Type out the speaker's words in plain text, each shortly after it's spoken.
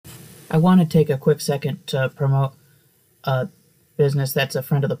I want to take a quick second to promote a business that's a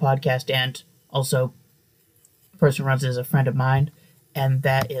friend of the podcast and also the person who runs it is a friend of mine, and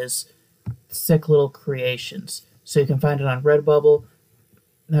that is Sick Little Creations. So you can find it on Redbubble.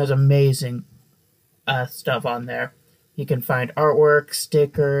 There's amazing stuff on there. You can find artwork,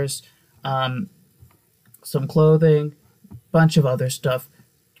 stickers, some clothing, bunch of other stuff.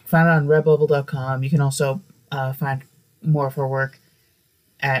 Find it on redbubble.com. You can also find more of her work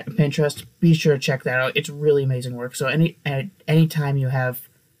at Pinterest. Be sure to check that out. It's really amazing work. So any time you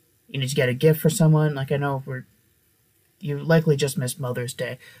need to get a gift for someone, like I know you likely just missed Mother's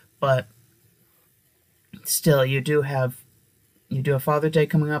Day, but still you do have Father's Day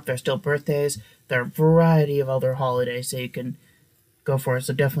coming up. There's still birthdays. There are a variety of other holidays that you can go for.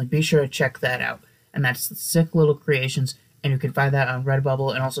 So definitely be sure to check that out. And that's Sick Little Creations, and you can find that on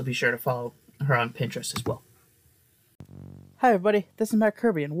Redbubble, and also be sure to follow her on Pinterest as well. Hi everybody, this is Matt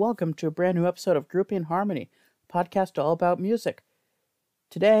Kirby, and welcome to a brand new episode of Groupie in Harmony, a podcast all about music.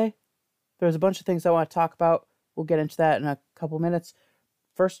 Today, there's a bunch of things I want to talk about. We'll get into that in a couple minutes.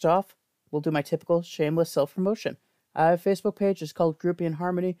 First off, we'll do my typical shameless self-promotion. I have a Facebook page, it's called Groupie in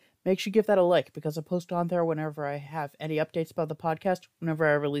Harmony. Make sure you give that a like, because I post on there whenever I have any updates about the podcast, whenever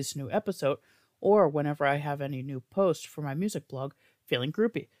I release a new episode, or whenever I have any new posts for my music blog, Feeling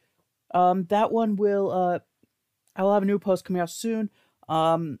Groupie. That one I will have a new post coming out soon,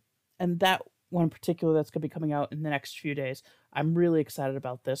 and that one in particular that's going to be coming out in the next few days. I'm really excited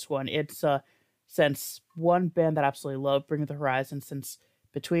about this one. It's since one band that I absolutely love, Bring Me the Horizon, since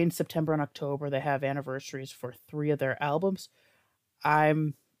between September and October they have anniversaries for 3 of their albums.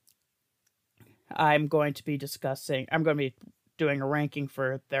 I'm going to be doing a ranking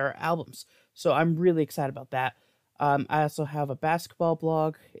for their albums, so I'm really excited about that. I also have a basketball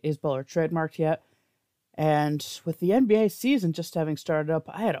blog, Isbell or Trademarked Yet. And with the NBA season just having started up,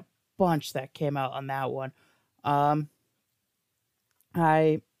 I had a bunch that came out on that one.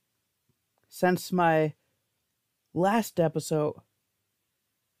 Since my last episode,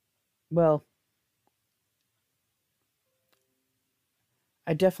 I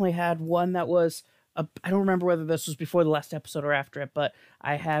definitely had one that was, I don't remember whether this was before the last episode or after it, but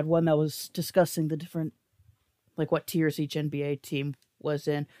I had one that was discussing the different, like what tiers each NBA team was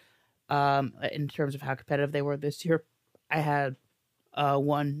in terms of how competitive they were this year. I had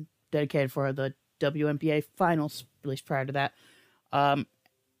one dedicated for the WNBA finals released prior to that. And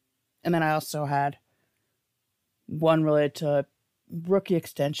then I also had one related to rookie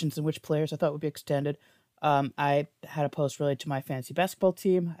extensions and which players I thought would be extended. I had a post related to my fantasy basketball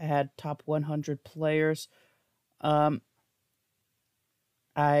team. I had top 100 players. I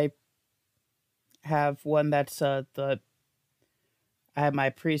have one that's I have my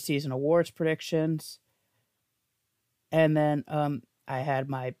preseason awards predictions, and then I had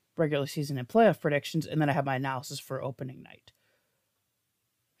my regular season and playoff predictions, and then I have my analysis for opening night.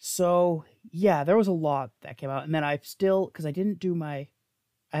 So yeah, there was a lot that came out, and then because I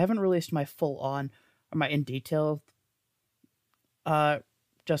haven't released my full on or my in detail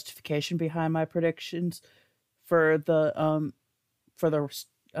justification behind my predictions for the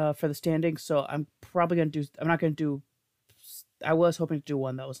standings. So I'm probably gonna do. I'm not gonna do. I was hoping to do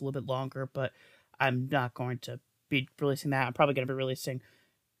one that was a little bit longer, but I'm not going to be releasing that. I'm probably going to be releasing.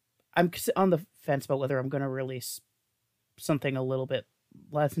 I'm on the fence about whether I'm going to release something a little bit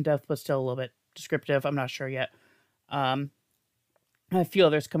less in depth, but still a little bit descriptive. I'm not sure yet. I have a few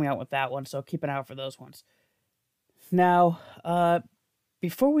others coming out with that one, so keep an eye out for those ones. Now,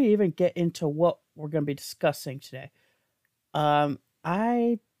 before we even get into what we're going to be discussing today,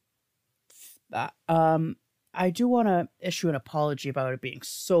 I do want to issue an apology about it being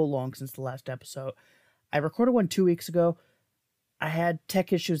so long since the last episode. I recorded one 2 weeks ago. I had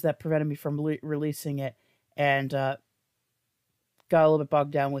tech issues that prevented me from releasing it, and got a little bit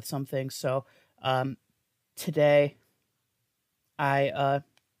bogged down with some things. So today, I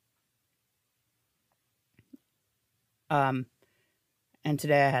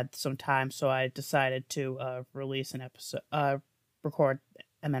had some time, so I decided to release an episode, record,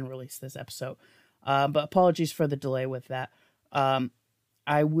 and then release this episode. But apologies for the delay with that.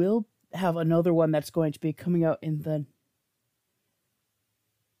 I will have another one that's going to be coming out in the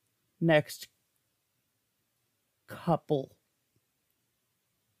next couple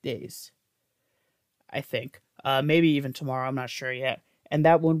days, I think. Maybe even tomorrow, I'm not sure yet. And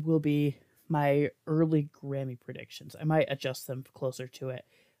that one will be my early Grammy predictions. I might adjust them closer to it,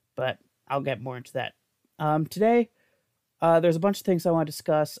 but I'll get more into that. Today, there's a bunch of things I want to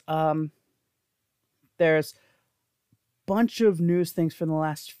discuss. There's a bunch of news things from the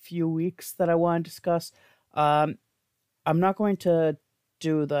last few weeks that I want to discuss. I'm not going to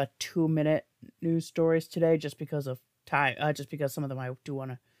do the 2-minute news stories today, just because of time. Just because some of them I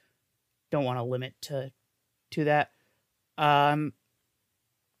don't want to limit to that. And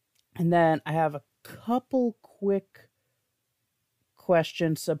then I have a couple quick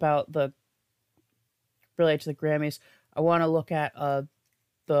questions about related to the Grammys. I want to look at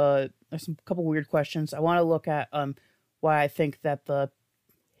there's some couple weird questions. I want to look at why I think that the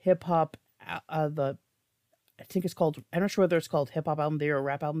hip hop I think it's called, I'm not sure whether it's called hip hop album of the year or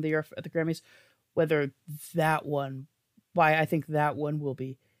rap album of the year at the Grammys, whether that one, why I think that one will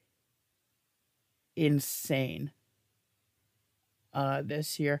be insane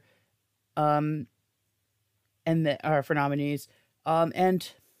this year. And for nominees.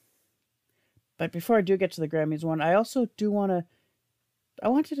 But before I do get to the Grammys one, I also want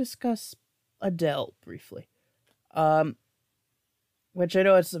to discuss Adele briefly. Which I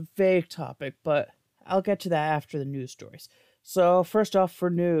know it's a vague topic, but I'll get to that after the news stories. So first off, for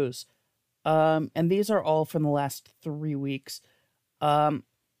news, and these are all from the last 3 weeks. So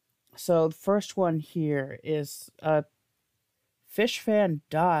the first one here is Fish fan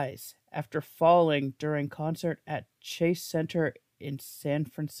dies after falling during concert at Chase Center in San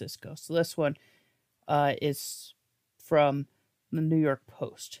Francisco. So this one is from the New York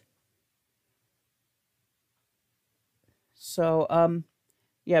Post. So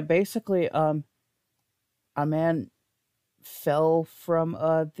yeah, basically a man fell from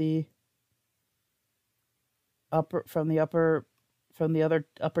the upper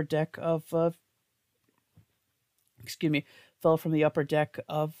deck of fell from the upper deck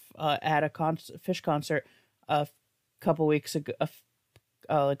of at a Fish concert a couple weeks ago,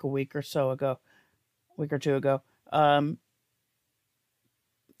 like a week or two ago.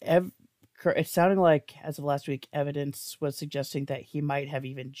 It's sounding like, as of last week, evidence was suggesting that he might have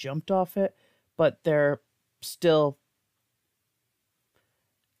even jumped off it, but they're still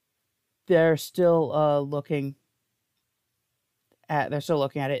looking at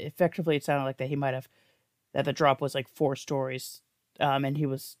it. Effectively, it sounded like that the drop was like 4 stories, and he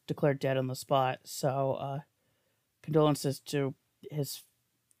was declared dead on the spot. So, condolences to his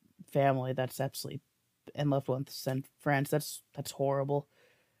family. That's absolutely, and loved ones and friends. That's horrible.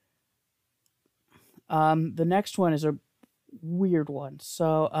 The next one is a weird one.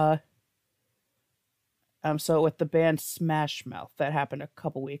 So with the band Smash Mouth, that happened a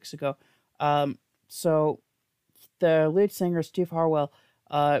couple weeks ago. So the lead singer, Steve Harwell,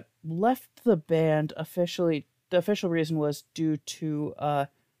 left the band officially. The official reason was due to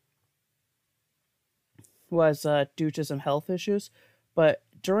some health issues. But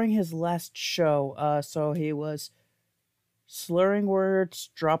during his last show, so he was slurring words,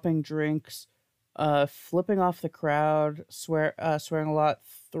 dropping drinks, flipping off the crowd, swearing a lot,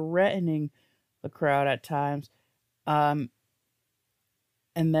 threatening the crowd at times, and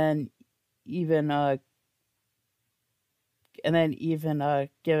then even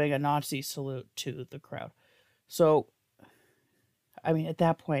giving a Nazi salute to the crowd. So, I mean, at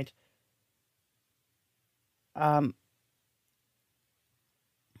that point,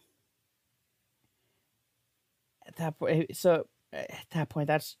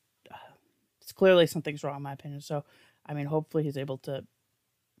 that's it's clearly something's wrong, in my opinion. So, I mean, hopefully he's able to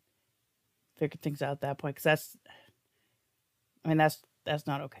figure things out at that point, because that's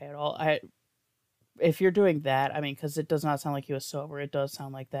not okay at all. If you're doing that, I mean, because it does not sound like he was sober. It does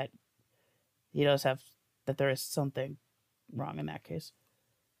sound like that he does have, that there is something wrong in that case.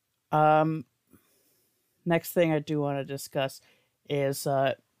 Next thing I do want to discuss is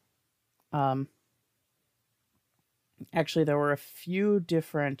actually there were a few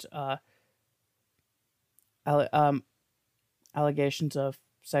different allegations of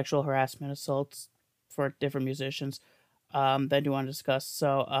sexual harassment, assaults for different musicians that I do want to discuss.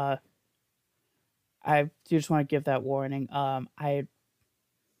 So I do just want to give that warning. I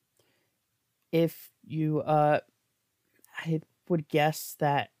would guess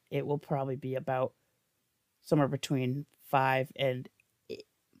that it will probably be about somewhere between 5 and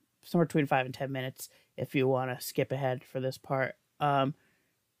 10 minutes if you want to skip ahead for this part. But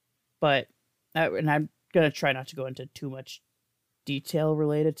and I'm gonna try not to go into too much detail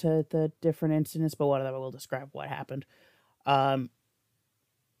related to the different incidents, but one of them I will describe what happened. But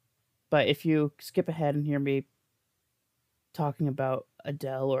if you skip ahead and hear me talking about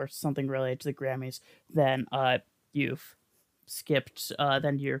Adele or something related to the Grammys, then you've skipped.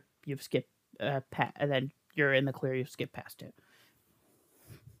 Then you've skipped. And then you're in the clear. You've skipped past it.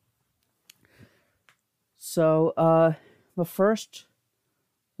 So the first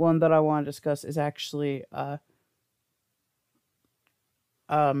one that I want to discuss is actually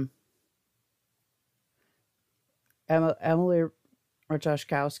Emily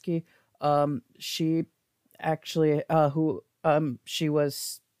Ratajkowski. She actually, she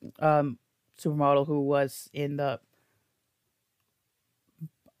was supermodel who was in the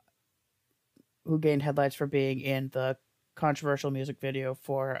who gained headlines for being in the controversial music video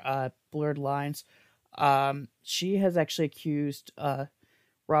for Blurred Lines. She has actually accused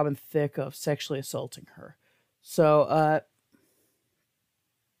Robin Thicke of sexually assaulting her. So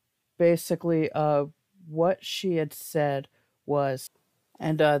basically, what she had said was,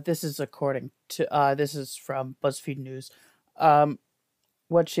 and this is according to this is from BuzzFeed News.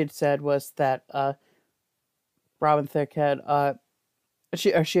 What she had said was that Robin Thicke had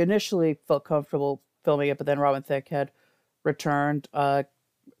she initially felt comfortable filming it, but then Robin Thicke had returned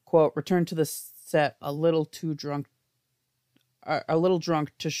quote returned to the set a little drunk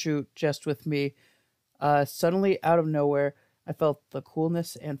to shoot just with me. Suddenly, out of nowhere, I felt the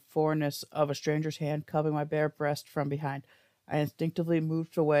coolness and foreignness of a stranger's hand cupping my bare breast from behind. I instinctively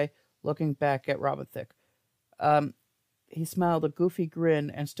moved away, looking back at Robin Thicke. He smiled a goofy grin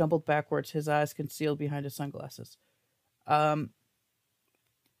and stumbled backwards, his eyes concealed behind his sunglasses. And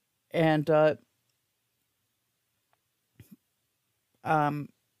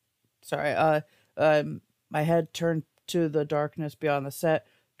sorry, my head turned to the darkness beyond the set.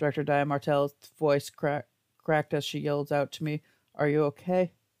 Director Diane Martell's voice cracked as she yelled out to me, "Are you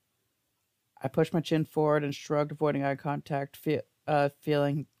okay?" I pushed my chin forward and shrugged, avoiding eye contact,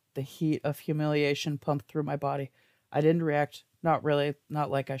 feeling the heat of humiliation pump through my body. I didn't react, not really, not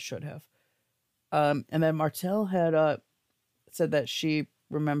like I should have. And then Martell had said that she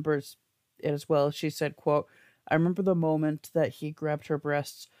remembers it as well. She said, quote, "I remember the moment that he grabbed her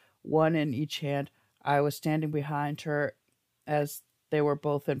breasts, one in each hand. I was standing behind her as they were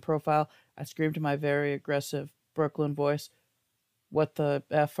both in profile. I screamed in my very aggressive Brooklyn voice, 'What the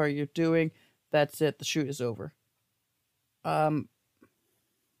F are you doing? That's it. The shoot is over.'" And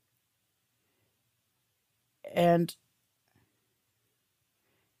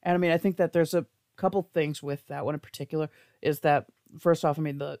I mean, I think that there's a couple things with that one in particular. Is that first off, I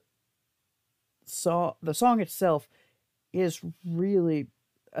mean, the song itself is really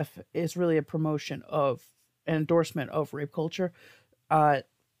a promotion of an endorsement of rape culture.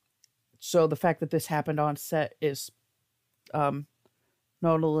 So the fact that this happened on set is not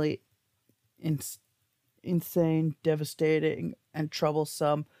only insane, devastating, and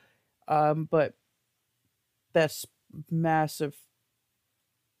troublesome, but that's massively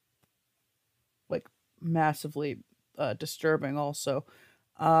disturbing also.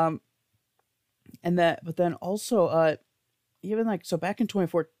 And that, but then also, even like, so back in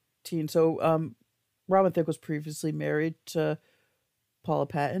 2014, so Robin Thicke was previously married to Paula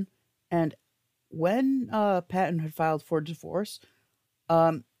Patton, and when Patton had filed for divorce,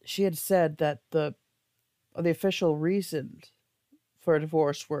 she had said that the official reasons for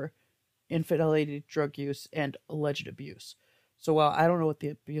divorce were infidelity, drug use, and alleged abuse. So while I don't know what the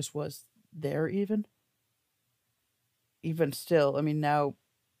abuse was there, even still, I mean, now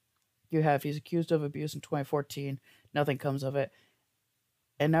he's accused of abuse in 2014, nothing comes of it,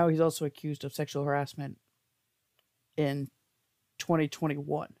 and now he's also accused of sexual harassment in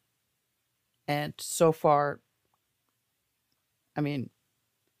 2021. And so far, I mean,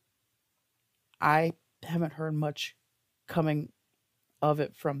 I haven't heard much coming of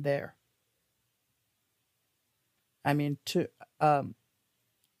it from there. I mean,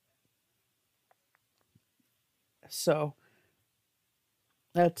 so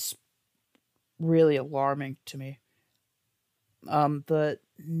that's really alarming to me. The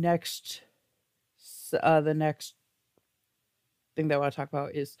next thing that I want to talk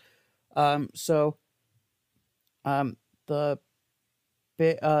about is the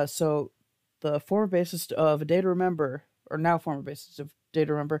former bassist of A Day to Remember, or now former bassist of Day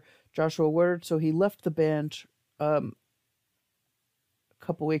to Remember, Joshua Woodard. So he left the band a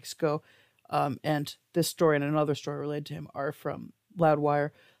couple weeks ago, and this story and another story related to him are from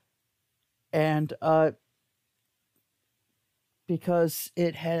Loudwire, and because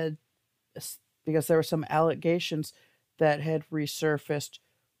there were some allegations that had resurfaced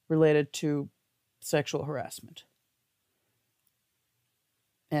related to sexual harassment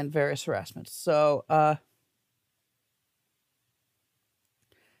and various harassments. So,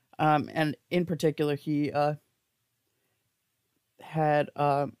 and in particular, he had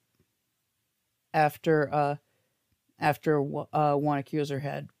after one accuser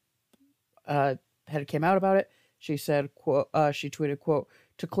had came out about it. She said, quote, she tweeted, quote,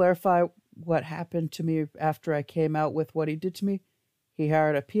 "To clarify what happened to me after I came out with what he did to me, he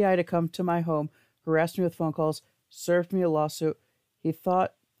hired a PI to come to my home, harassed me with phone calls, served me a lawsuit. He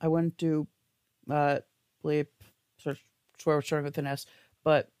thought I wouldn't do bleep, swear starting with an S.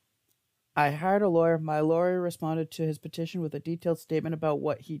 But I hired a lawyer. My lawyer responded to his petition with a detailed statement about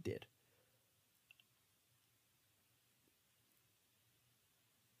what he did.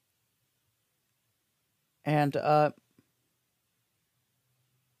 And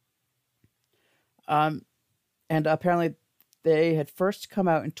um, and apparently they had first come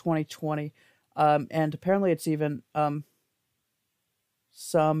out in 2020, and apparently it's even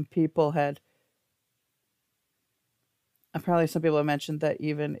some people had mentioned that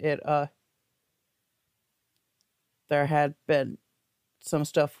even there had been some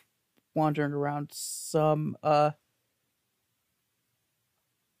stuff wandering around some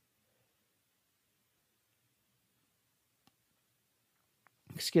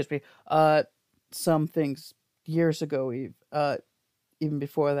excuse me some things years ago, even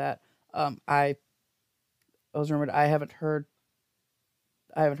before that. I was rumored. I haven't heard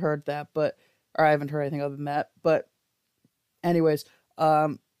that, but or I haven't heard anything other than that. But anyways,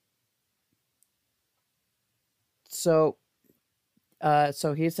 so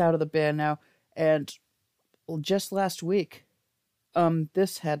so he's out of the band now, and just last week,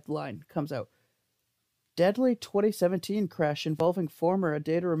 this headline comes out: deadly 2017 crash involving former A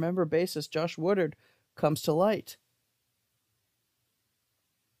Day to Remember bassist Josh Woodard comes to light.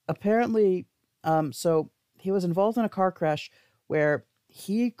 Apparently, so he was involved in a car crash where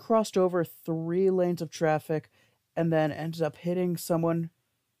he crossed over 3 lanes of traffic and then ended up hitting someone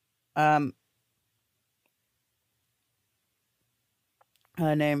um,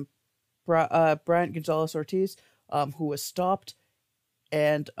 named Bryant Gonzalez Ortiz, who was stopped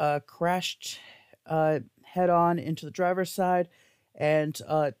and crashed head on into the driver's side, and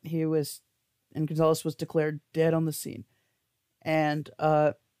Gonzalez was declared dead on the scene. And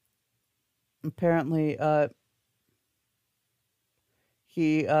apparently,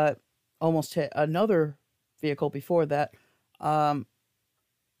 he almost hit another vehicle before that, and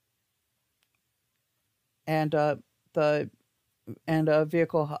a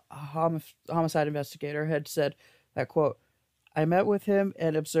vehicle homicide investigator had said that, quote, "I met with him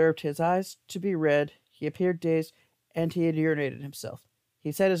and observed his eyes to be red. He appeared dazed, and he had urinated himself.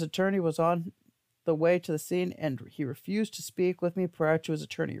 He said his attorney was on the way to the scene, and he refused to speak with me prior to his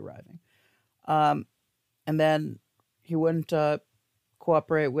attorney arriving. And then he wouldn't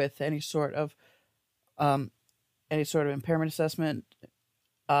cooperate with any sort of impairment assessment.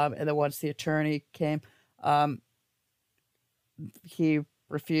 And then once the attorney came, they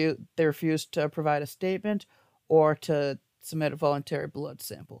refused to provide a statement or to submit a voluntary blood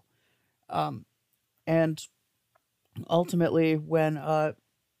sample. And ultimately, when it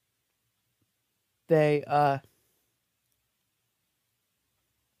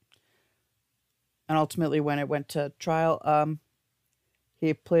went to trial,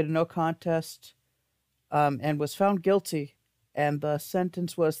 he pleaded no contest and was found guilty. And the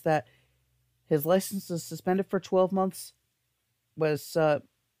sentence was that his license was suspended for 12 months, was fined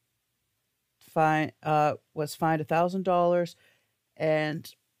 $1,000,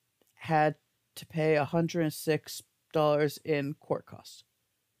 and had to pay $106 in court costs,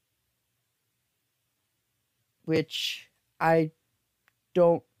 which I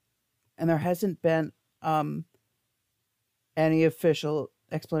don't, and there hasn't been any official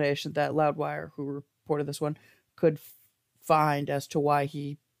explanation that Loudwire, who reported this one, could find as to why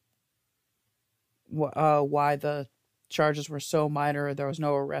why the charges were so minor. There was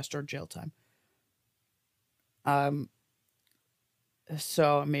no arrest or jail time.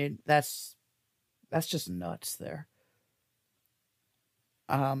 So I mean, that's just nuts there.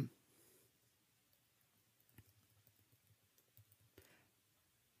 I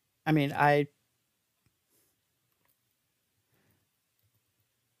mean, it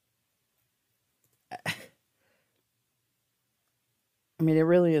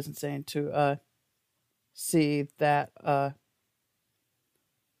really is insane to see that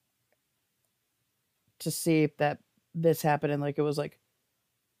this happened, and like it was like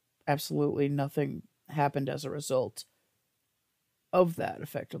absolutely nothing happened as a result of that,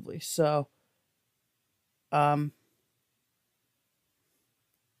 effectively. So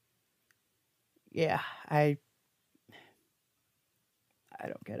yeah, I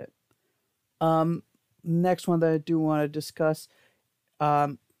don't get it. Next one that I do want to discuss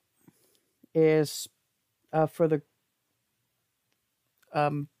is for the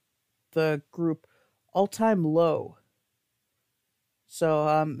group All Time Low. So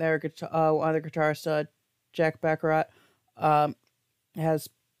one of the guitarists, Jack Baccarat, has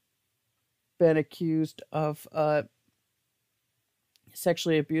been accused of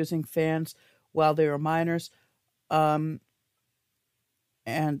sexually abusing fans while they were minors. And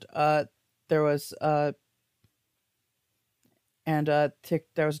there was And there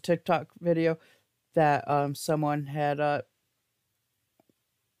was a TikTok video that someone had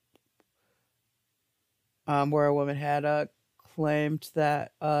where a woman had claimed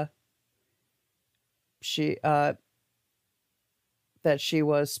that she that she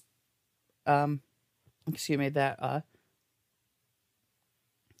was um excuse me that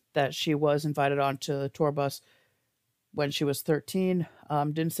she was invited onto the tour bus when she was 13.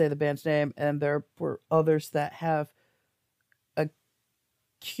 Didn't say the band's name, and there were others that have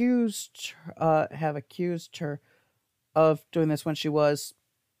accused her of doing this when she was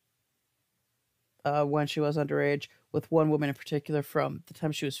underage, with one woman in particular from the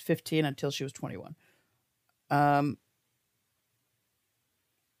time she was 15 until she was 21. Um,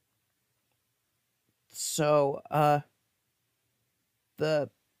 so the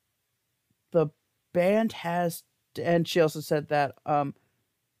the band has, and she also said that one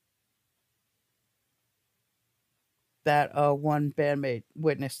bandmate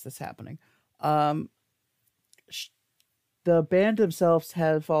witnessed this happening. Um, sh- the band themselves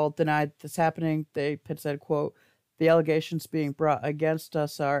have all denied this happening. They had said, quote, "The allegations being brought against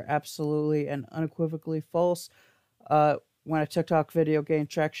us are absolutely and unequivocally false." When a TikTok video gained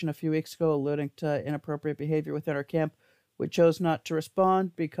traction a few weeks ago alluding to inappropriate behavior within our camp, we chose not to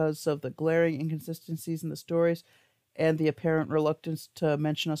respond because of the glaring inconsistencies in the stories and the apparent reluctance to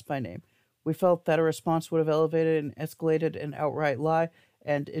mention us by name. We felt that a response would have elevated and escalated an outright lie,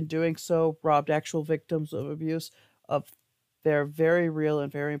 and in doing so, robbed actual victims of abuse of their very real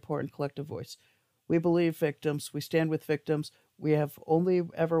and very important collective voice. We believe victims, we stand with victims. We have only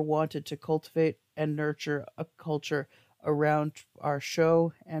ever wanted to cultivate and nurture a culture around our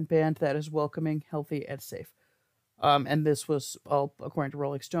show and band that is welcoming, healthy, and safe. And this was all according to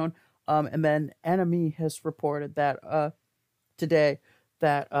Rolling Stone. And then Enemy has reported that today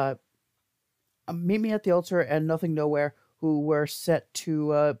that Meet Me at the Altar and Nothing Nowhere, who were set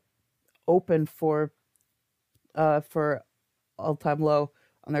to open for All Time Low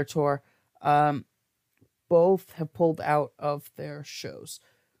on their tour, both have pulled out of their shows.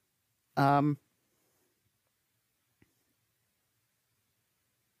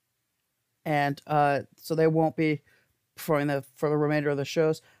 And so they won't be performing for the remainder of the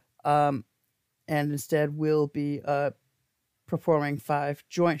shows, and instead will be performing 5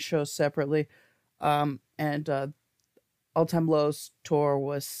 joint shows separately. And All Time Low's tour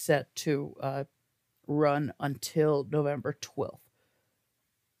was set to run until November 12th.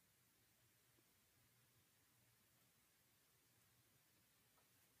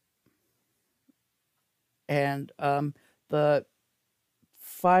 And the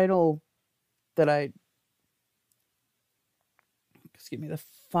final that I, the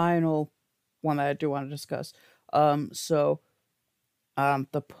final one that I do want to discuss. The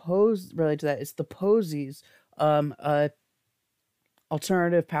pose related to that is the Posies, a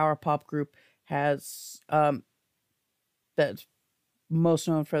alternative power pop group has that's most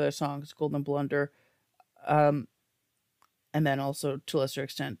known for their songs Golden Blunder, and then also to a lesser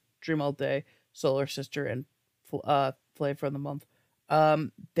extent Dream All Day, Solar Sister, and Flavor of the Month.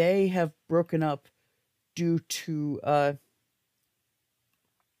 They have broken up due to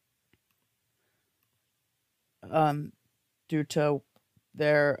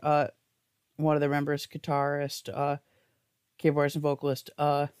their one of their members, guitarist, keyboardist, and vocalist,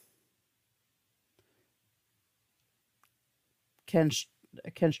 Ken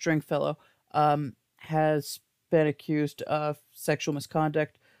Stringfellow, has been accused of sexual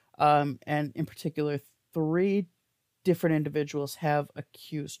misconduct, and in particular, 3 different individuals have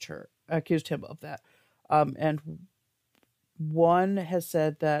accused him of that, and one has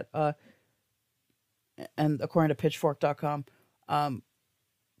said that, and according to Pitchfork.com,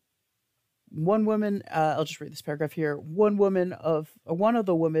 one woman, I'll just read this paragraph here. One of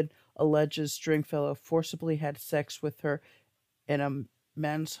the women alleges Stringfellow forcibly had sex with her in a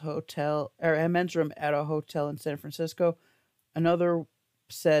men's room at a hotel in San Francisco. Another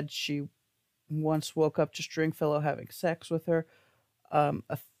said she once woke up to Stringfellow having sex with her.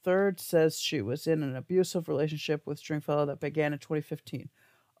 A third says she was in an abusive relationship with Stringfellow that began in 2015.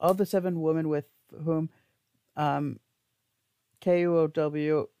 Of the 7 women with whom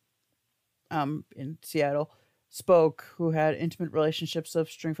KUOW in Seattle spoke, who had intimate relationships with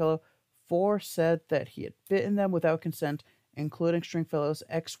Stringfellow, 4 said that he had bitten them without consent, including Stringfellow's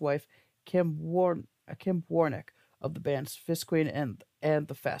ex-wife Kim Warnick of the bands Fist Queen and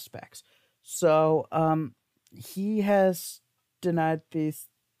the Fastbacks. So he has denied these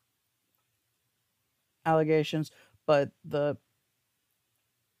allegations, but the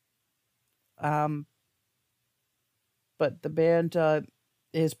band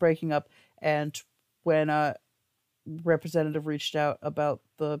is breaking up, and when representative reached out about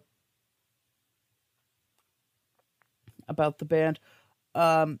the band.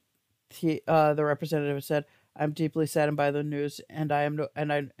 The representative said, "I'm deeply saddened by the news, and I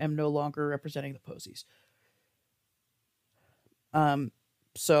am no longer representing the Posies."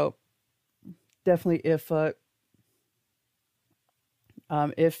 So definitely, if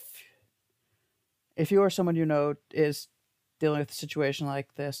you or someone you know is dealing with a situation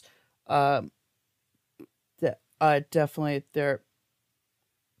like this, um, definitely there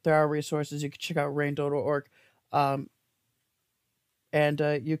are resources. You can check out rain.org, um, and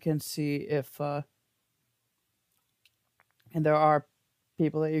you can see if and there are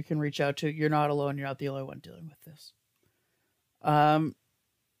people that you can reach out to. You're not alone. You're not the only one dealing with this. Um,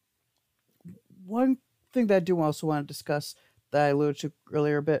 One thing that I do also want to discuss that I alluded to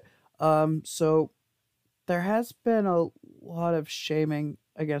earlier a bit. So there has been a lot of shaming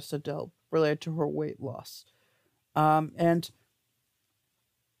against Adele related to her weight loss. And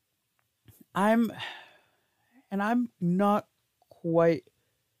I'm I'm not quite,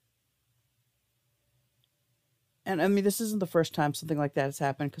 and I mean, this isn't the first time something like that has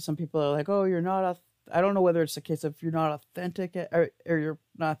happened, because some people are like, "Oh, you're not I don't know whether it's a case of you're not authentic, or you're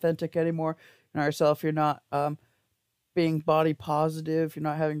not authentic anymore. You're not yourself. You're not being body positive. You're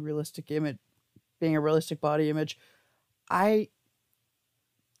not having being a realistic body image." I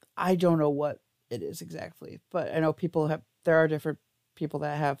I don't know what it is exactly, but I know there are different people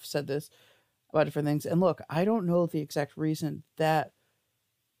that have said this about different things. And look, I don't know the exact reason that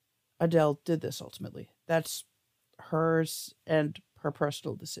Adele did this ultimately. That's hers and her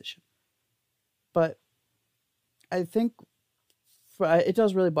personal decision. But I think it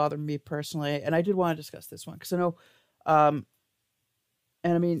does really bother me personally, and I did want to discuss this one because I know, um,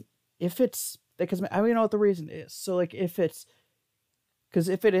 and I mean, if it's because I mean, know what the reason is. So like, if it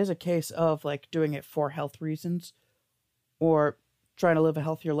is a case of like doing it for health reasons, or trying to live a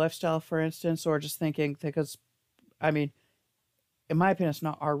healthier lifestyle, for instance, or just thinking, because I mean, in my opinion, it's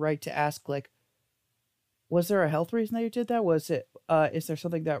not our right to ask, like, was there a health reason that you did that? Is there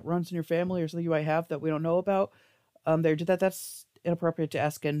something that runs in your family or something you might have that we don't know about? They did that. That's inappropriate to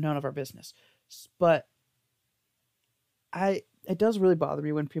ask, and none of our business. But it does really bother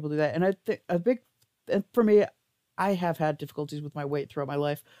me when people do that. And I think and for me, I have had difficulties with my weight throughout my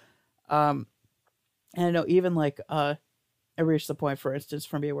life. And I know even like, I reached the point, for instance,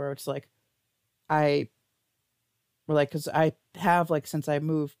 for me where it's like, because I have, like, since I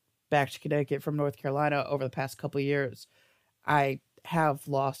moved back to Connecticut from North Carolina over the past couple of years, I have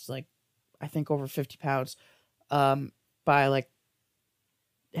lost, like, I think over 50 pounds, by like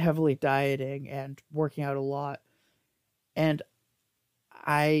heavily dieting and working out a lot. And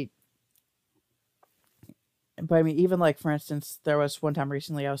I, but I mean, even like, for instance, there was one time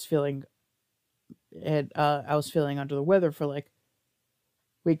recently I was feeling under the weather for like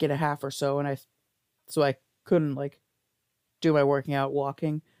week and a half or so, and I couldn't like do my working out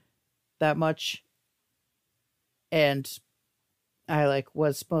walking that much, and I like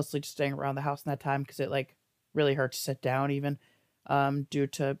was mostly just staying around the house in that time because it like really hurt to sit down even, due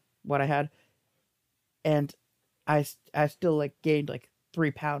to what I had, and I still like gained like 3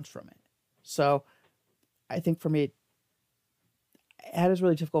 pounds from it. So I think for me, it is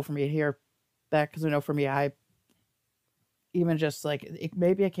really difficult for me to hear that, because I know for me, I even just like, it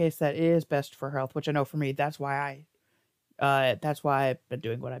may be a case that it is best for health, which I know for me, that's why I've been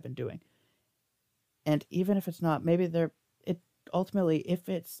doing what I've been doing. And even if it's not, maybe it ultimately, if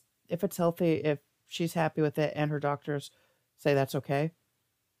it's healthy, if she's happy with it and her doctors say that's okay,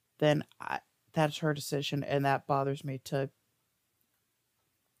 then that's her decision, and that bothers me to.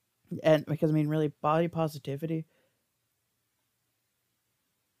 And because I mean, really, body positivity,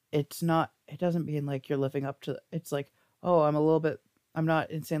 it doesn't mean like you're living up to. It's like, oh, I'm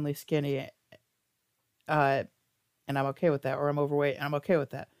not insanely skinny, and I'm okay with that, or I'm overweight and I'm okay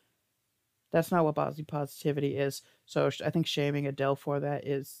with that. That's not what body positivity is. So I think shaming Adele for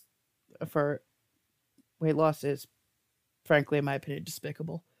weight loss is, frankly, in my opinion,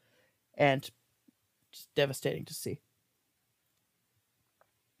 despicable and just devastating to see.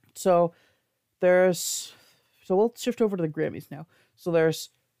 So we'll shift over to the Grammys now. So there's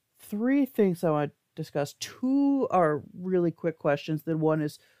 3 things I want to discuss. 2 are really quick questions. Then one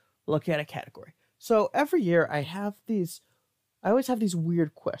is look at a category. So every year I always have these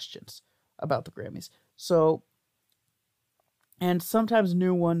weird questions about the Grammys. So, and sometimes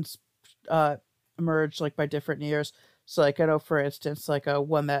new ones emerge like by different years. So like, I know, for instance, like a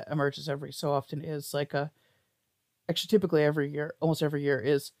one that emerges every so often is like actually typically almost every year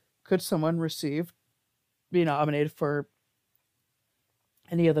is, could someone be nominated for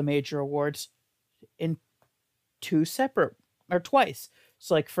any of the major awards in two separate or twice.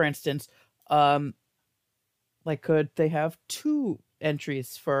 So like for instance, like could they have two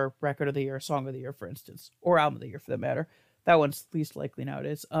entries for record of the year, song of the year, for instance, or album of the year for that matter? That one's least likely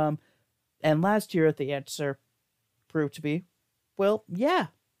nowadays. And last year the answer proved to be, well, yeah,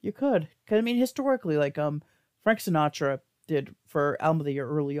 you could. Cause I mean historically, like Frank Sinatra did for album of the year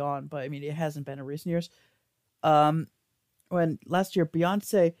early on, but I mean it hasn't been in recent years. When last year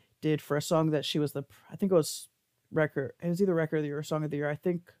Beyonce did for a song that she was I think it was either record of the year or song of the year. I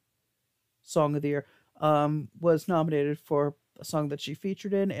think song of the year was nominated for a song that she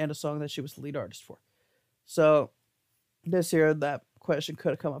featured in and a song that she was the lead artist for. So this year that question could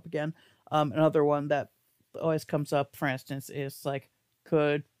have come up again. Another one that always comes up, for instance, is like,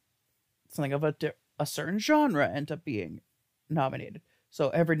 could something of a certain genre end up being nominated? So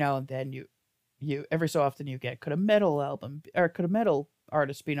every now and then you every so often you get, could a metal album or could a metal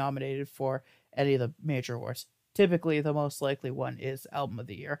artist be nominated for any of the major awards? Typically the most likely one is album of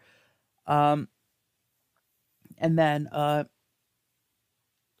the year. And then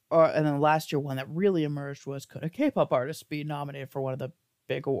last year one that really emerged was, could a K-pop artist be nominated for one of the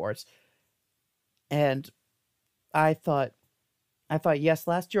big awards? And I thought yes,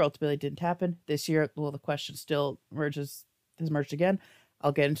 last year. Ultimately it didn't happen. This year, well, the question still has emerged again.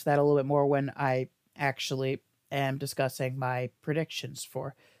 I'll get into that a little bit more when I actually am discussing my predictions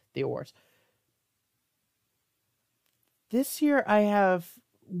for the awards. This year I have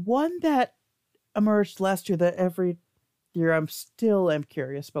one that emerged last year that every year I'm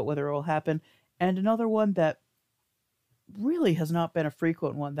curious about whether it will happen, and another one that really has not been a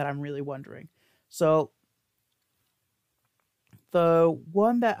frequent one that I'm really wondering. So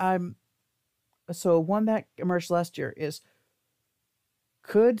one that emerged last year is,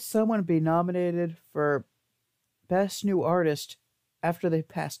 could someone be nominated for Best New Artist after they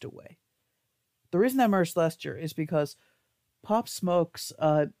passed away? The reason that emerged last year is because Pop Smoke's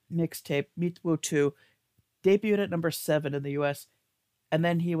mixtape Meet Woo 2 debuted at number 7 in the US, and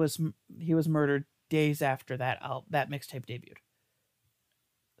then he was murdered days after that mixtape debuted.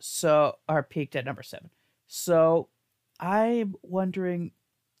 So, or peaked at number 7. So I'm wondering,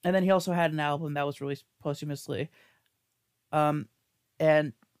 and then he also had an album that was released posthumously, and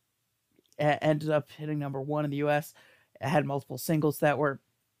ended up hitting number 1 in the US. It had multiple singles that were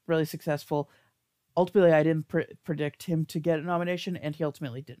really successful. Ultimately, I didn't predict him to get a nomination, and he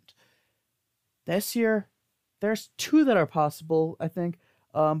ultimately didn't. This year, there's 2 that are possible, I think.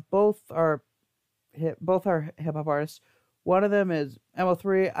 Both are hip-hop artists. One of them is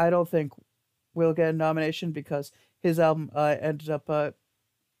MO3. I don't think will get a nomination because his album ended up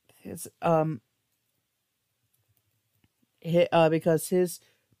because his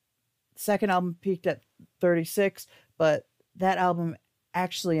second album peaked at 36, but that album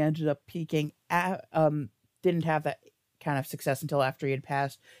actually ended up peaking at didn't have that kind of success until after he had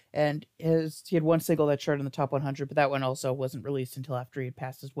passed, and he had one single that charted in the top 100, but that one also wasn't released until after he had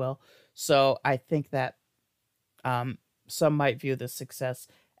passed as well. So I think that some might view this success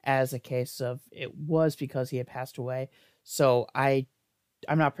as a case of it was because he had passed away. So I'm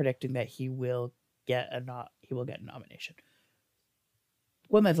not predicting that he will get a nomination.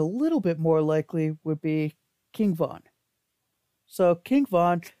 One that's a little bit more likely would be King Von. So King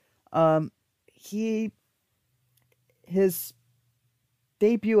Von, his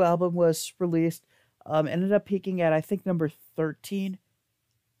debut album was released, ended up peaking at I think number 13.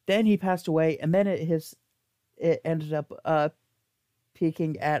 Then he passed away, and then it ended up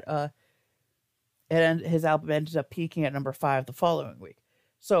peaking at and his album ended up peaking at number 5 the following week.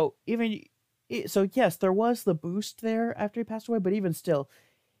 So yes, there was the boost there after he passed away, but even still,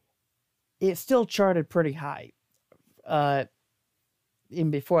 it still charted pretty high. Even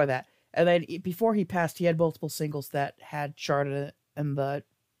before that, and then before he passed, he had multiple singles that had charted in the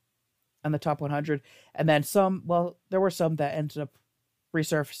top 100, and then some. Well, there were some that ended up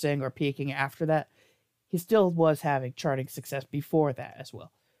resurfacing or peaking after that. He still was having charting success before that as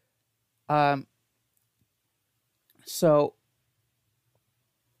well. So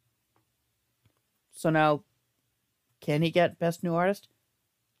now, can he get Best New Artist?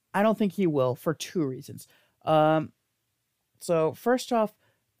 I don't think he will, for 2 reasons. So first off,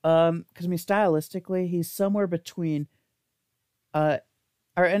 because I mean stylistically, he's somewhere between, and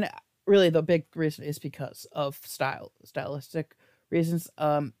really the big reason is because of stylistic reasons.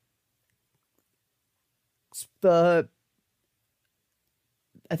 I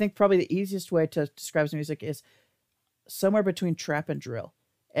think probably the easiest way to describe his music is somewhere between trap and drill,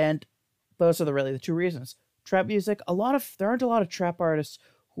 and those are really the 2 reasons. Trap music, there aren't a lot of trap artists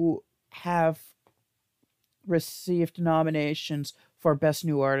who have received nominations for Best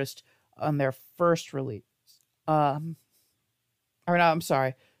New Artist on their first release. um, or no, I'm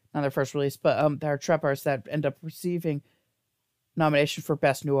sorry, not their first release, but there are trap artists that end up receiving nomination for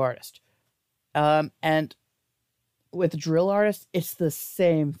Best New Artist. And with drill artists, it's the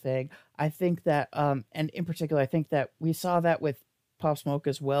same thing. I think that, and in particular, I think that we saw that with Pop Smoke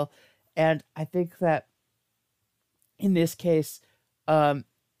as well, and I think that in this case, um,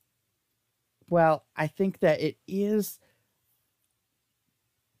 well, I think that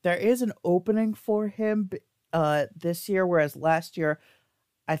there is an opening for him, this year, whereas last year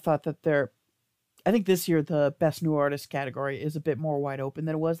I thought that I think this year the best new artist category is a bit more wide open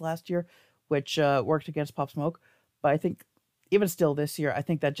than it was last year, which worked against Pop Smoke. But I think even still this year, I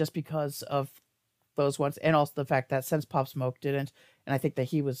think that just because of those ones, and also the fact that since Pop Smoke didn't, and I think that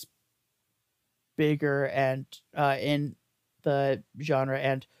he was bigger and in the genre,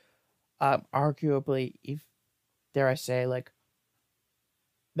 and arguably, if dare I say, like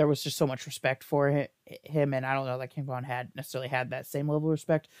there was just so much respect for him, and I don't know that King Von had necessarily had that same level of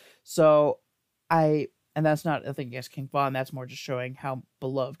respect. So and that's not a thing against King Von. That's more just showing how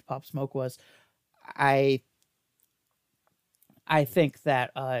beloved Pop Smoke was. I I think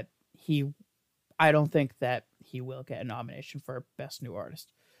that I don't think that he will get a nomination for Best New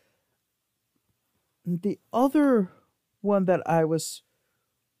Artist. The other one that I was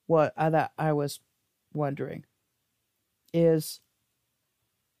wondering is,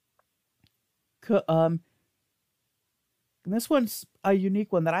 and this one's a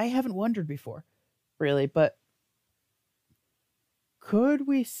unique one that I haven't wondered before, really, but could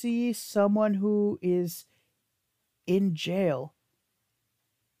we see someone who is in jail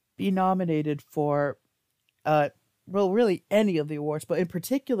be nominated for, well, really any of the awards, but in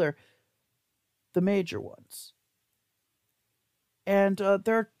particular, the major ones? And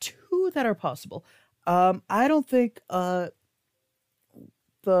there are two that are possible. I don't think the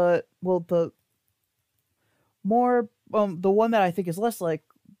more the one that I think is less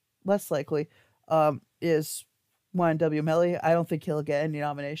likely is YNW Melly. I don't think he'll get any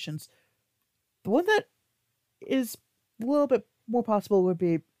nominations. The one that is a little bit more possible would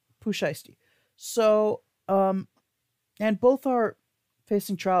be Pooh Shiesty. So, and both are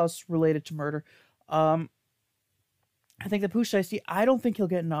facing trials related to murder. I think that Pooh Shiesty, I don't think he'll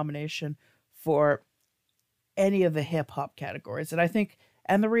get a nomination for any of the hip hop categories.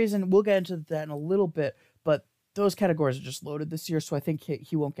 And the reason, we'll get into that in a little bit, but those categories are just loaded this year, so I think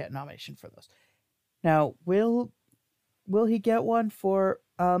he won't get a nomination for those. Now, will he get one for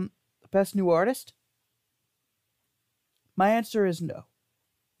Best New Artist? My answer is no.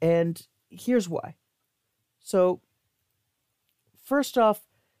 And here's why. So, first off,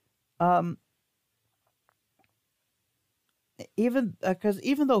 even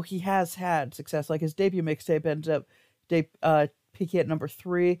though he has had success, like his debut mixtape ended up peaking at number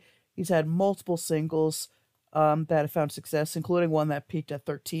 3, he's had multiple singles that have found success, including one that peaked at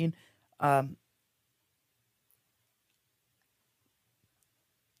 13.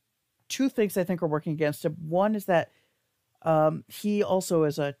 Two things I think are working against him. One is that he also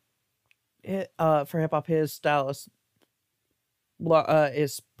is for hip hop, his style is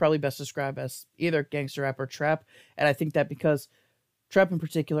probably best described as either gangster rap or trap, and I think that because trap in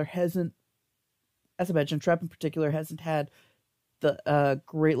particular hasn't, as I mentioned, had the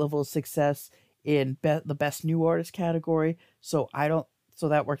great level of success in the best new artist category, so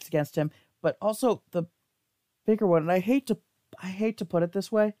that works against him. But also the bigger one, and I hate to put it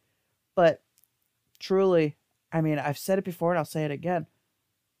this way, but truly, I mean, I've said it before and I'll say it again.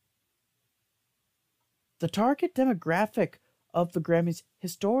 The target demographic of the Grammys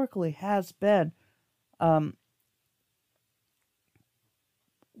historically has been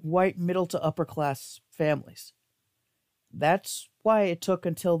white middle to upper class families. That's why it took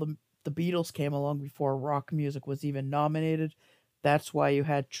until the Beatles came along before rock music was even nominated. That's why you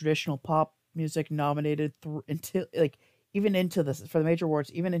had traditional pop music nominated until, like, even into the, for the major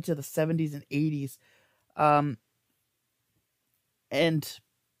awards, even into the 70s and 80s. And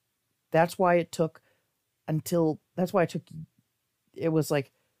that's why it took it was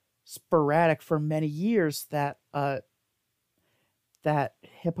like sporadic for many years that that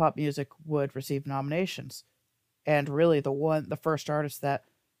hip hop music would receive nominations. And really the first artist that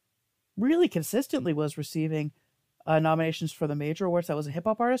really consistently was receiving nominations for the major awards that was a hip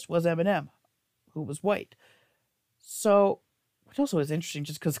hop artist was Eminem, who was white. So, which also is interesting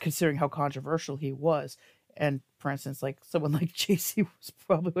just because considering how controversial he was. And for instance, like someone like Jay-Z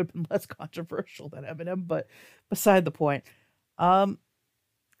probably would have been less controversial than Eminem, but beside the point.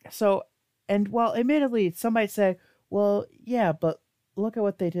 So, and while admittedly some might say, well, yeah, but look at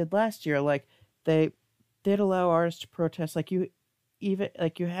what they did last year. Like, they did allow artists to protest. Like, you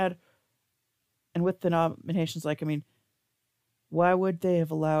had and with the nominations, like, I mean, why would they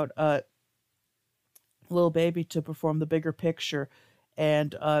have allowed Lil Baby to perform The Bigger Picture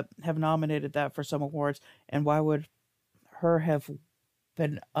and have nominated that for some awards, and why would her have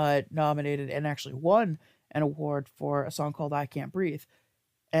been nominated and actually won an award for a song called I Can't Breathe?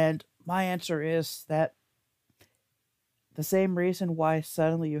 And my answer is that the same reason why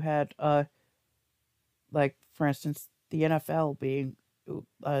suddenly you had, like, for instance, the NFL being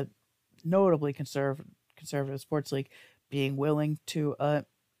notably conservative sports league, being willing to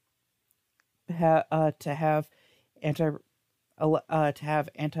have anti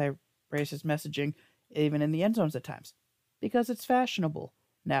anti-racist messaging even in the end zones at times, because it's fashionable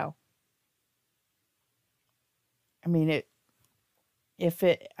now. I mean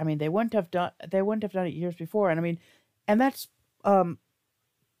they wouldn't have done it years before, and I mean, and that's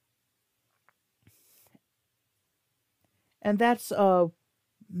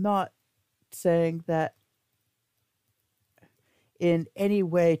not saying that in any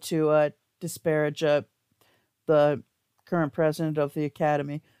way to disparage the current president of the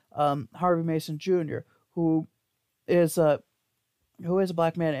Academy, Harvey Mason Jr., who is a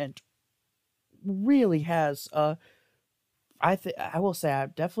black man and really has I will say I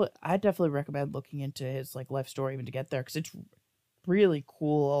definitely recommend looking into his like life story even to get there, because it's really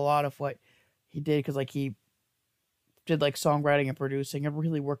cool. A lot of what he did, because like he did like songwriting and producing and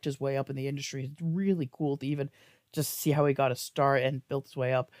really worked his way up in the industry. It's really cool to even just see how he got a start and built his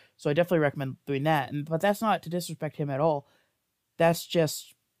way up. So I definitely recommend doing that. But that's not to disrespect him at all. That's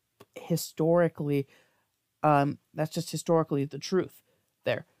just historically the truth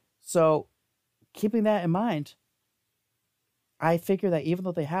there. So keeping that in mind, I figure that even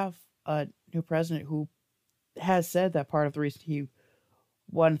though they have a new president who has said that part of the reason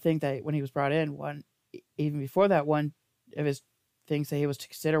one thing that when he was brought in, even before that, one of his things that he was to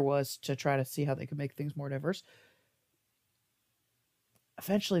consider was to try to see how they could make things more diverse.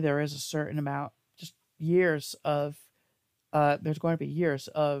 Eventually, there is a certain amount, just years of, there's going to be years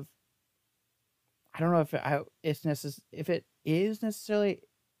of, I don't know if it is necessarily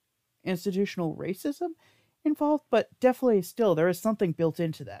institutional racism involved, but definitely still there is something built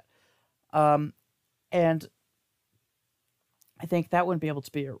into that. And I think that wouldn't be able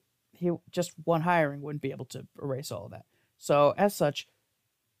to be just one hiring wouldn't be able to erase all of that. So as such,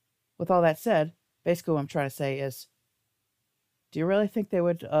 with all that said, basically what I'm trying to say is, do you really think they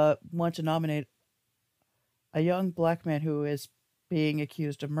would want to nominate a young black man who is being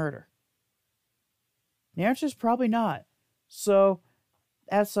accused of murder? The answer is probably not. So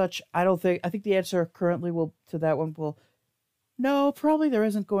as such, I think the answer currently to that one will, no, probably there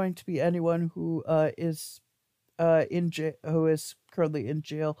isn't going to be anyone who is who is currently in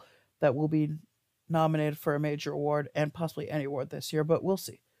jail that will be nominated for a major award, and possibly any award this year, but we'll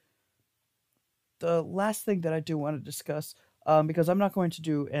see. The last thing that I do want to discuss, because I'm not going to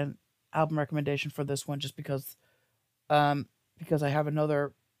do an album recommendation for this one, just because I have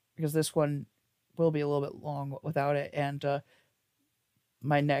because this one will be a little bit long without it, and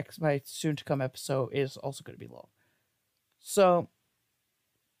my soon to come episode is also going to be long. So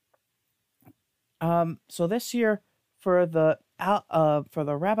this year for the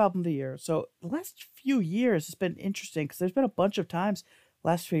rap album of the year. So the last few years has been interesting, because there's been a bunch of times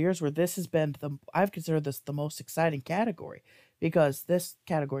last few years where this has been I've considered this the most exciting category, because this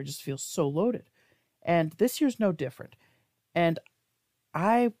category just feels so loaded, and this year's no different. And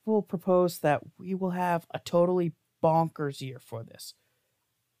I will propose that we will have a totally bonkers year for this.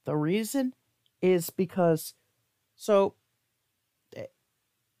 The reason is because there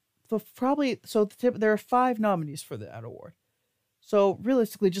are 5 nominees for that award. So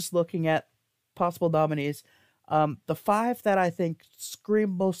realistically, just looking at possible nominees, the 5 that I think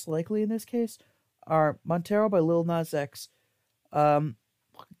scream most likely in this case are Montero by Lil Nas X, Call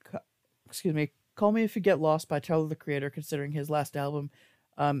Me If You Get Lost by Tyler the Creator, considering his last album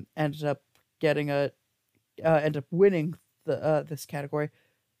ended up winning this category.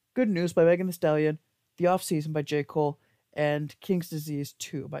 Good News by Megan Thee Stallion, The Off Season by J. Cole, and King's Disease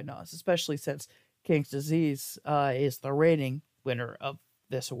 2 by Nas, especially since King's Disease is the reigning winner of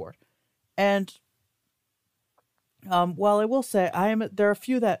this award. And while I will say there are a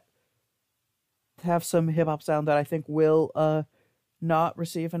few that have some hip-hop sound that I think will not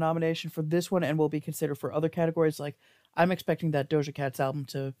receive a nomination for this one and will be considered for other categories. Like, I'm expecting that Doja Cat's album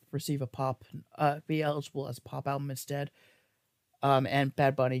to receive be eligible as a pop album instead, and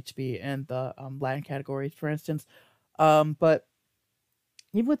Bad Bunny to be in the Latin category, for instance. But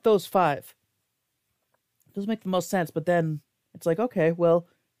even with those 5, it doesn't make the most sense. But then it's like, okay, well,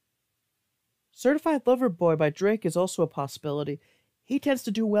 Certified Lover Boy by Drake is also a possibility. he tends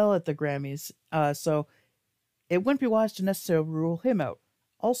to do well at the Grammys. So it wouldn't be wise to necessarily rule him out.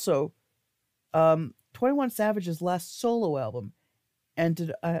 Also, 21 Savage's last solo album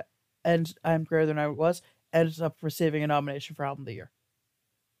ended, and I'm Greater Than I Was, ended up receiving a nomination for Album of the Year.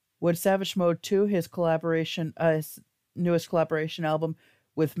 Would Savage Mode 2, his newest collaboration album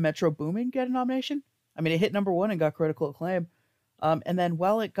with Metro Boomin, get a nomination? I mean, it hit number 1 and got critical acclaim. And then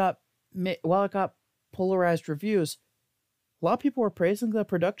while it got polarized reviews, a lot of people were praising the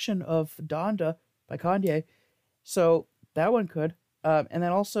production of Donda by Kanye, so that one could. And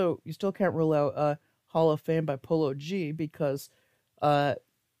then also, you still can't rule out Hall of Fame by Polo G because Rap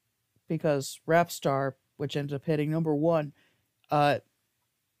Star, which ended up hitting number 1,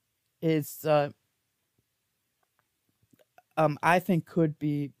 is I think could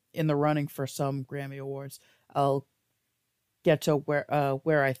be in the running for some Grammy Awards. I'll get to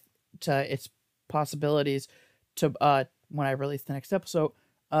its possibilities to when I release the next episode.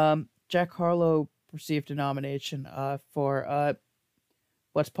 Jack Harlow received a nomination for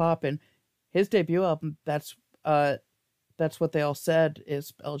What's Poppin'. His debut album, that's what they all said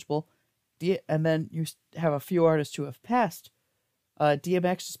is eligible. And then you have a few artists who have passed.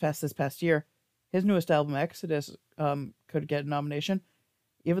 DMX just passed this past year. His newest album, Exodus, could get a nomination,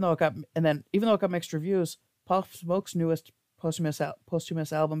 even though it got mixed reviews. Pop Smoke's newest posthumous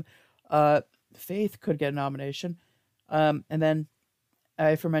album, Faith, could get a nomination. And then,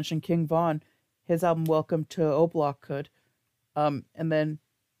 I aforementioned King Von, his album Welcome to O Block could. And then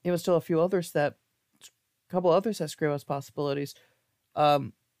it was still a couple others that scream as possibilities.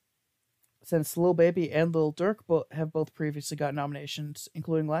 Since Lil Baby and Lil Durk have both previously got nominations,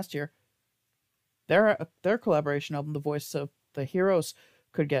 including last year, their collaboration album, The Voice of the Heroes,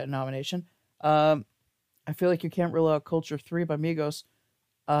 could get a nomination. I feel like you can't rule out Culture 3 by Migos.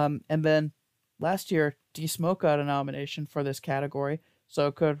 And then last year, D Smoke got a nomination for this category,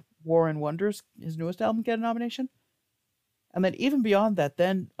 so could Warren Wonders, his newest album, get a nomination? And then even beyond that,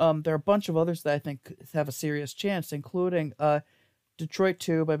 then there are a bunch of others that I think have a serious chance, including Detroit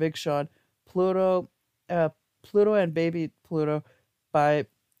 2 by Big Sean, Pluto and Baby Pluto by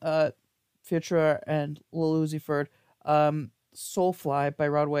Future and Lil Uzi Vert, Soulfly by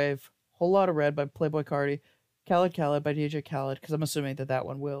Rod Wave, Whole Lotta Red by Playboi Carti, Khaled by DJ Khaled, because I'm assuming that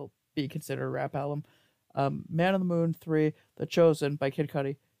one will be considered a rap album, Man on the Moon 3, The Chosen by Kid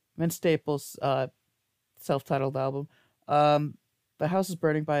Cudi, Vince Staples' self-titled album, The House is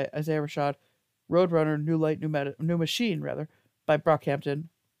Burning by Isaiah Rashad, Roadrunner, New Light, New Machine, by Brockhampton,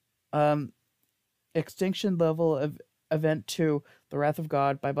 Extinction Level of Event 2, The Wrath of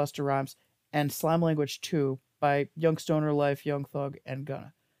God by Busta Rhymes, and Slime Language 2 by Young Stoner Life, Young Thug, and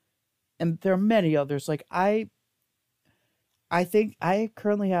Gunna. And there are many others. Like, I think I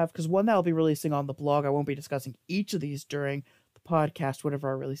currently have, because one that I'll be releasing on the blog, I won't be discussing each of these during the podcast, whenever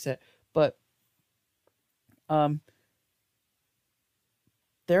I release it, but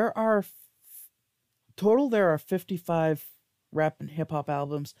there are 55 rap and hip-hop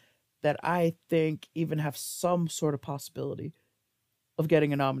albums that I think even have some sort of possibility of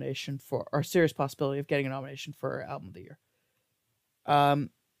getting a nomination for, or serious possibility of getting a nomination for Album of the Year.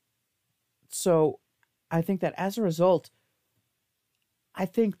 So I think that as a result, I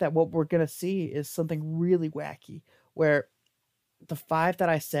think that what we're going to see is something really wacky, where the 5 that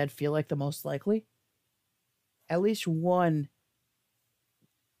I said feel like the most likely, at least one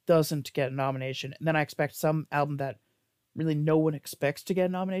doesn't get a nomination. And then I expect some album that really no one expects to get a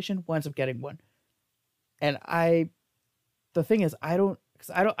nomination winds up getting one. And the thing is, I'm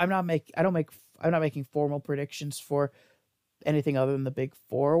not making formal predictions for anything other than the Big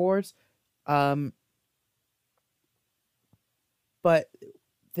Four awards. But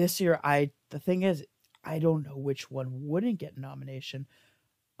this year, the thing is, I don't know which one wouldn't get a nomination.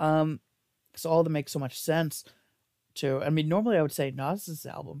 Because all of them make so much sense to. I mean, normally I would say Nas's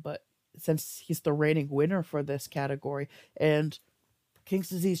album, but since he's the reigning winner for this category, and King's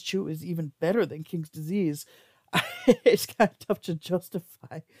Disease 2 is even better than King's Disease, it's kind of tough to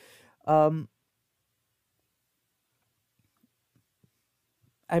justify.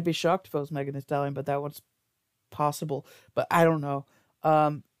 I'd be shocked if it was Megan Thee Stallion, but that one's possible. But I don't know.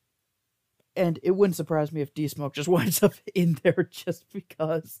 And it wouldn't surprise me if D-Smoke just winds up in there just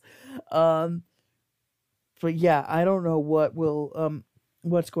because. But yeah, I don't know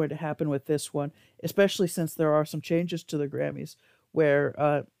what's going to happen with this one, especially since there are some changes to the Grammys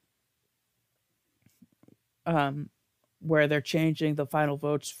where they're changing the final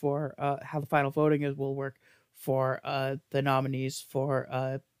votes for how the final voting will work for the nominees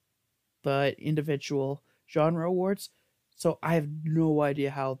for the individual genre awards. So I have no idea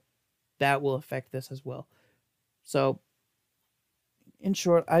how that will affect this as well. So in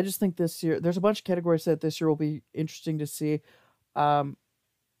short, I just think this year there's a bunch of categories that this year will be interesting to see, um,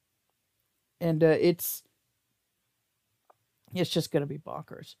 and it's just gonna be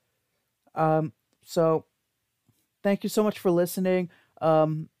bonkers. Um, so thank you so much for listening. I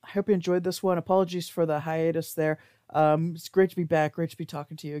hope you enjoyed this one. Apologies for the hiatus there. It's great to be back. Great to be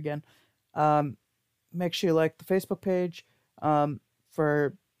talking to you again. Um, Make sure you like the Facebook page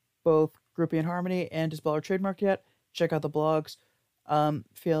for both Groupie and Harmony and Is Baller Trademarked Yet. Check out the blogs,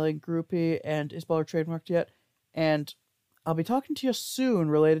 Feeling Groupie and Is Baller Trademarked Yet. And I'll be talking to you soon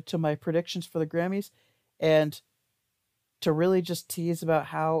related to my predictions for the Grammys and to really just tease about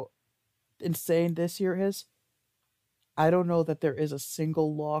how insane this year is. I don't know that there is a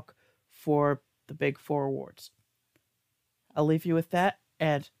single lock for the big four awards. I'll leave you with that,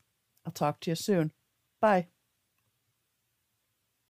 and I'll talk to you soon. Bye.